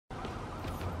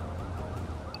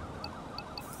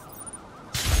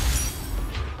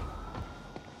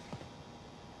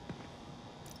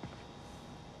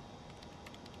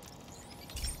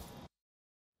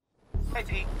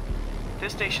Hey, Pete.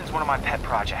 This station's one of my pet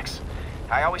projects.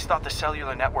 I always thought the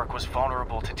cellular network was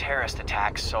vulnerable to terrorist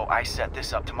attacks, so I set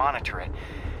this up to monitor it.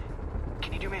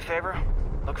 Can you do me a favor?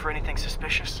 Look for anything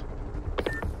suspicious?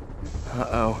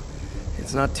 Uh-oh.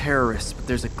 It's not terrorists, but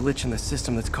there's a glitch in the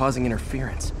system that's causing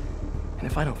interference. And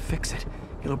if I don't fix it,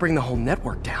 it'll bring the whole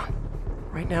network down.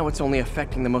 Right now, it's only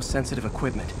affecting the most sensitive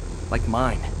equipment, like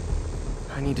mine.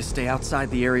 I need to stay outside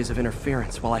the areas of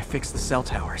interference while I fix the cell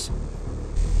towers.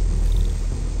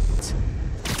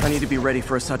 I need to be ready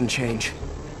for a sudden change.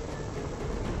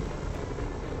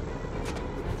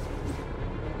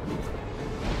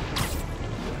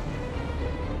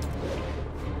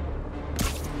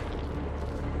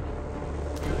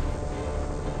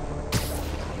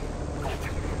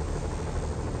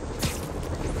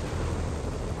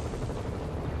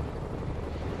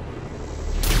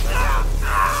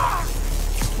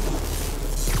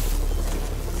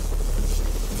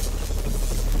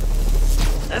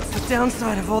 That's the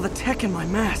downside of all the tech in my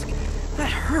mask.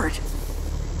 That hurt.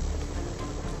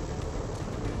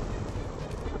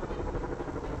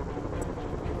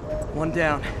 One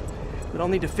down. But I'll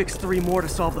need to fix 3 more to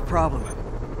solve the problem.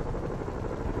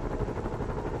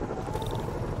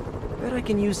 Bet I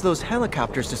can use those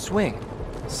helicopters to swing.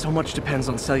 So much depends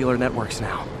on cellular networks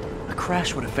now. A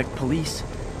crash would affect police,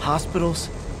 hospitals.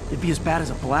 It'd be as bad as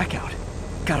a blackout.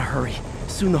 Gotta hurry.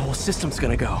 Soon the whole system's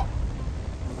gonna go.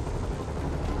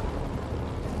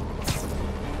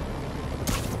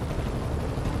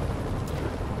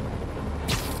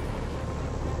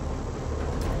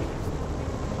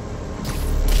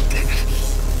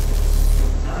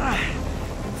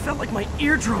 Felt like my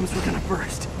eardrums were gonna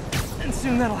burst. And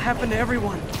soon that'll happen to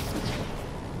everyone.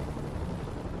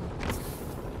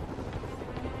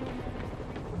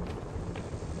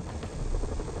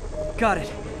 Got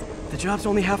it. The job's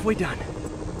only halfway done.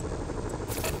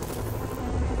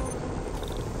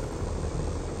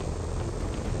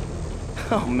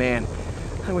 Oh man,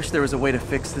 I wish there was a way to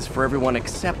fix this for everyone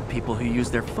except people who use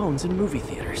their phones in movie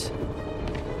theaters.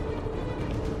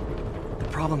 The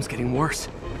problem's getting worse.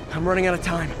 I'm running out of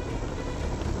time.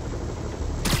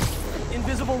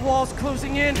 Invisible walls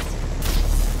closing in.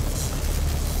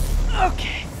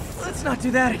 Okay, let's not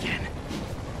do that again.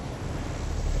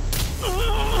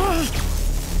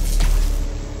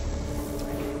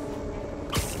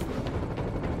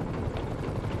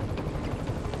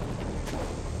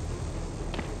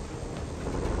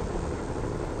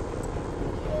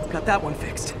 Got that one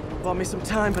fixed. Bought me some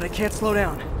time, but I can't slow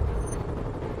down.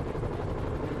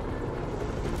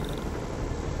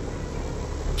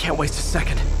 Can't waste a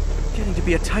second. Getting to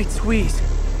be a tight squeeze.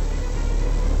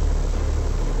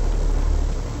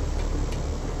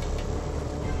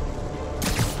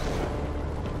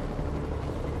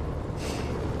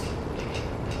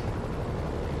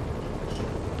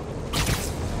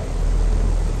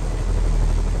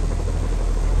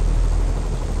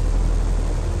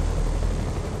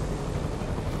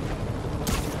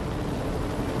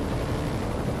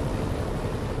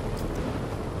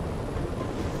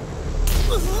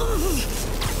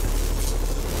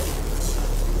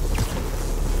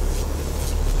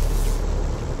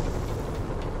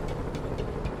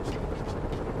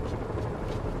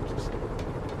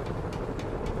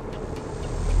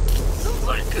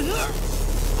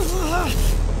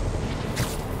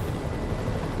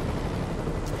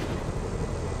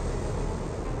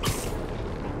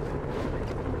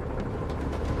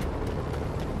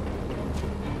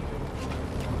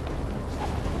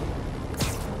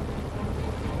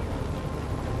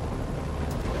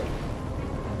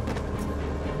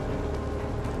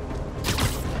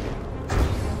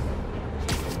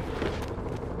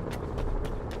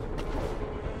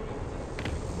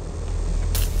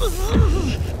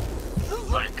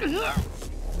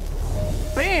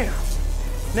 Bam!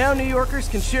 Now New Yorkers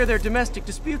can share their domestic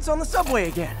disputes on the subway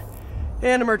again.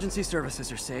 And emergency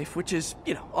services are safe, which is,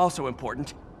 also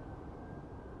important.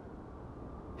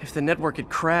 If the network had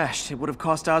crashed, it would have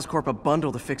cost Oscorp a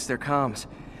bundle to fix their comms.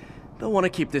 They'll want to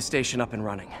keep this station up and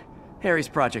running. Harry's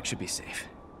project should be safe.